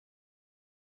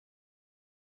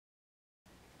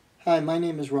Hi, my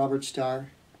name is Robert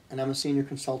Starr, and I'm a senior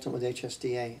consultant with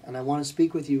HSDA, and I want to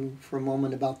speak with you for a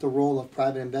moment about the role of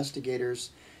private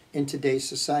investigators in today's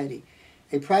society.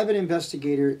 A private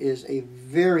investigator is a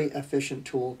very efficient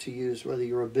tool to use, whether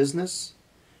you're a business,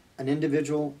 an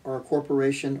individual, or a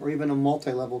corporation, or even a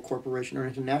multi-level corporation or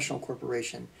international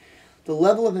corporation. The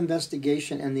level of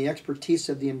investigation and the expertise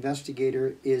of the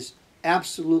investigator is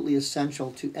absolutely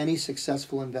essential to any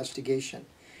successful investigation.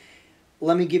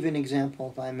 Let me give you an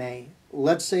example, if I may.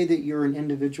 Let's say that you're an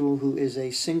individual who is a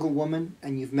single woman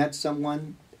and you've met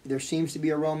someone, there seems to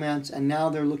be a romance, and now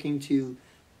they're looking to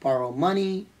borrow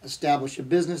money, establish a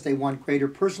business, they want greater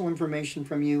personal information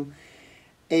from you.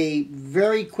 A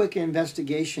very quick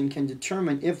investigation can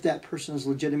determine if that person is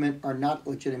legitimate or not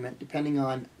legitimate, depending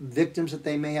on victims that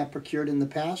they may have procured in the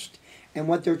past and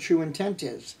what their true intent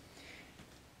is.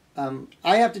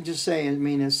 I have to just say,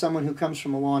 as someone who comes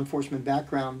from a law enforcement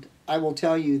background, I will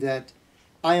tell you that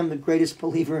I am the greatest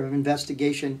believer of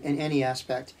investigation in any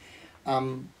aspect.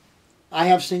 I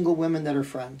have single women that are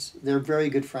friends. They're very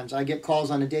good friends. I get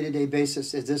calls on a day-to-day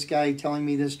basis. Is this guy telling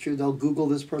me this true? They'll Google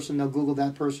this person. They'll Google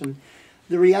that person.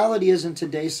 The reality is, in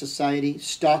today's society,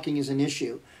 stalking is an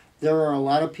issue. There are a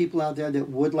lot of people out there that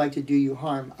would like to do you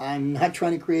harm. I'm not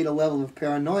trying to create a level of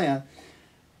paranoia,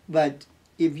 but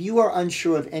if you are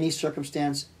unsure of any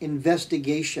circumstance,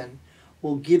 investigation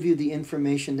will give you the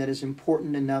information that is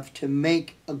important enough to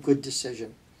make a good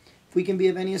decision. If we can be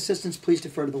of any assistance, please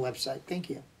defer to the website. Thank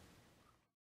you.